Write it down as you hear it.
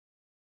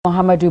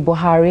Muhammadu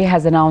Buhari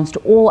has announced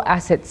all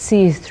assets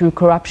seized through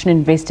corruption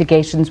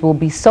investigations will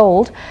be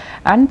sold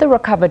and the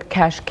recovered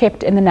cash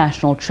kept in the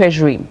national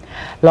treasury.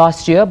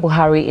 Last year,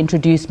 Buhari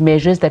introduced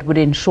measures that would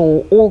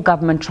ensure all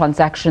government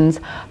transactions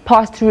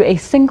pass through a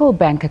single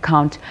bank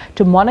account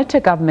to monitor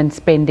government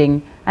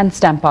spending and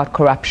stamp out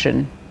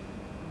corruption.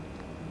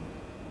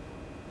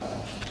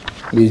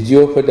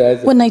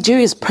 When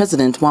Nigeria's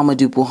President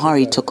Muhammadu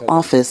Buhari took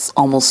office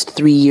almost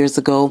 3 years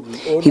ago,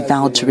 he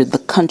vowed to rid the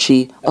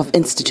country of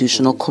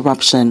institutional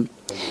corruption,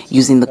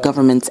 using the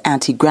government's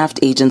anti-graft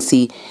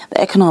agency,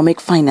 the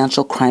Economic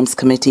Financial Crimes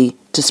Committee,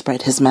 to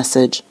spread his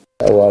message.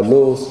 Our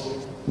laws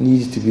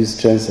need to be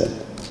strengthened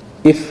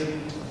if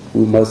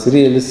we must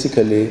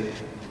realistically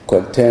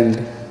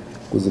contend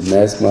with the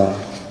miasma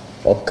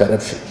of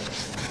corruption.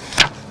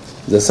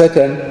 The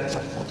second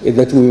is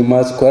that we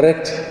must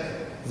correct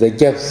the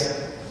gaps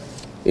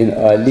in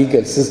our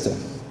legal system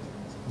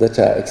that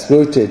are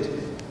exploited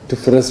to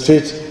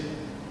frustrate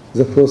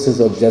the process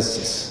of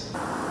justice.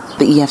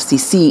 The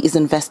EFCC is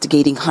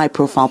investigating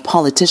high-profile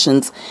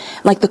politicians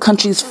like the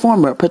country's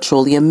former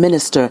petroleum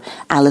minister,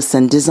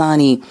 Alison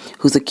Dizani,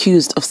 who's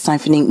accused of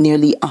siphoning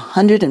nearly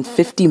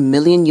 $150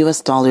 million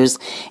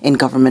in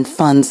government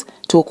funds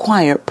to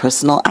acquire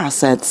personal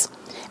assets,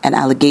 an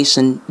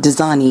allegation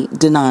Dizani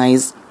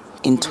denies.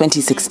 In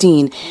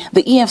 2016,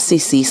 the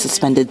EFCC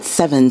suspended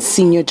 7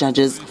 senior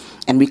judges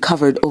and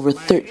recovered over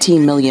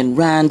 13 million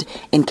rand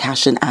in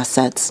cash and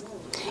assets.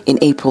 In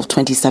April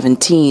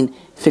 2017,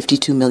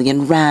 52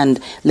 million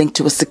rand linked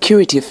to a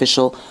security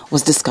official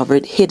was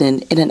discovered hidden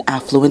in an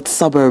affluent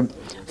suburb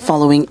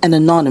following an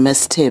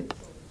anonymous tip.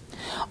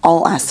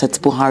 All assets,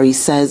 Buhari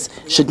says,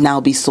 should now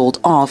be sold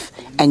off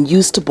and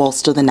used to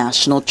bolster the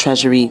national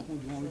treasury.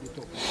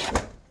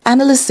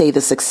 Analysts say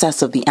the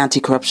success of the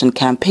anti-corruption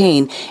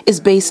campaign is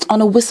based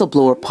on a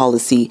whistleblower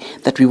policy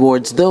that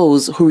rewards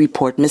those who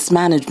report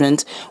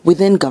mismanagement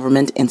within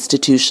government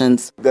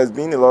institutions. There's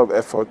been a lot of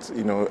effort,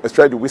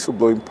 especially the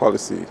whistleblowing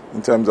policy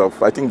in terms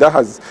of, I think that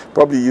has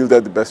probably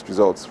yielded the best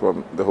results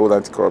from the whole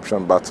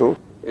anti-corruption battle.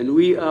 And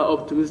we are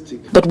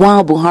optimistic. But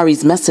while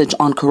Buhari's message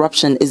on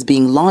corruption is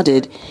being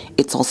lauded,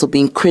 it's also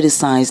being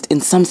criticized in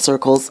some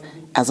circles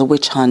as a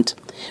witch hunt,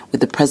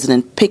 with the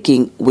president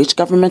picking which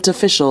government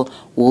official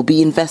will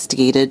be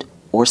investigated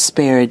or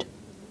spared.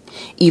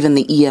 Even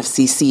the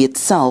EFCC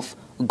itself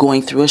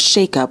going through a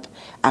shakeup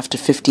after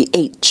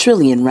 58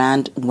 trillion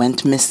rand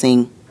went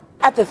missing.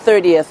 At the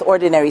 30th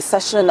ordinary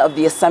session of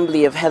the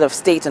Assembly of Head of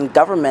State and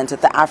Government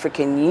at the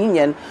African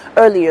Union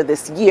earlier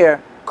this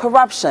year,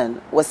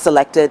 corruption was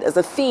selected as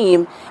a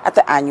theme at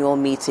the annual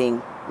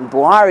meeting.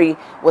 Buhari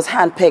was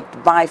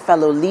handpicked by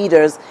fellow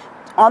leaders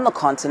on the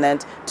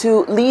continent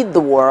to lead the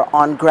war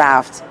on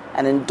graft,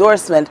 an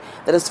endorsement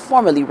that has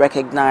formally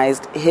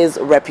recognized his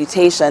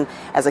reputation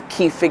as a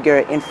key figure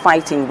in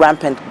fighting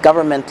rampant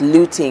government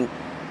looting,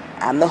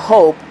 and the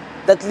hope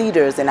that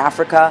leaders in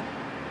Africa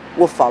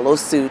will follow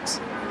suit.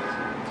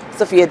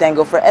 Sophia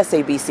Dengo for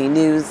SABC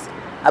News,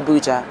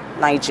 Abuja,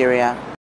 Nigeria.